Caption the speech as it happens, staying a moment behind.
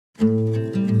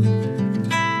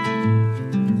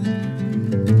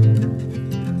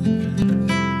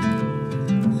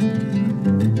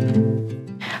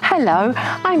Hello,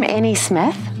 I'm Annie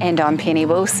Smith. And I'm Penny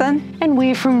Wilson. And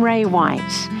we're from Ray White.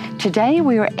 Today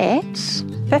we're at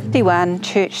 51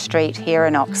 Church Street here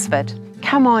in Oxford.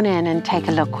 Come on in and take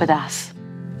a look with us.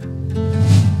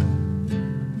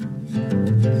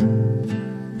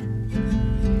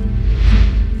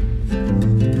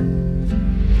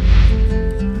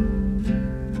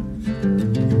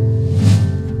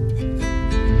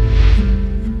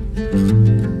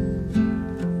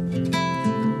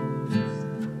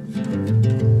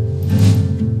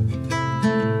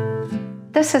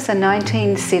 This is a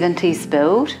 1970s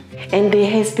build. And there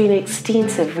has been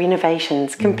extensive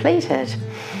renovations completed.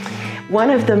 One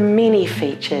of the many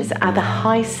features are the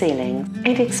high ceiling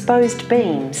and exposed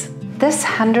beams. This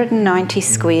 190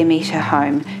 square metre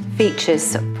home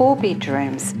features 4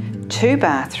 bedrooms, 2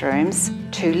 bathrooms,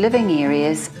 2 living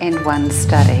areas and 1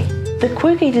 study. The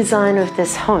quirky design of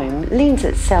this home lends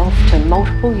itself to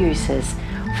multiple uses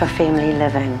for family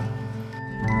living.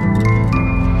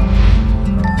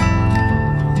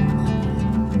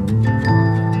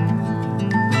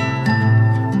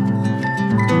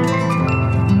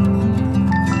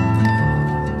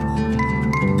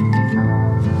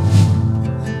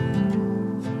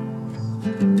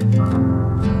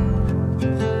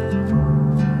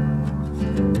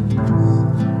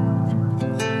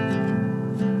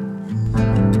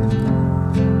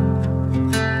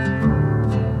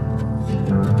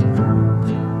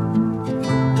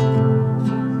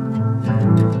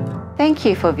 Thank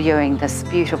you for viewing this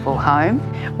beautiful home.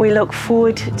 We look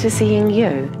forward to seeing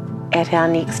you at our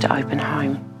next open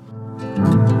home.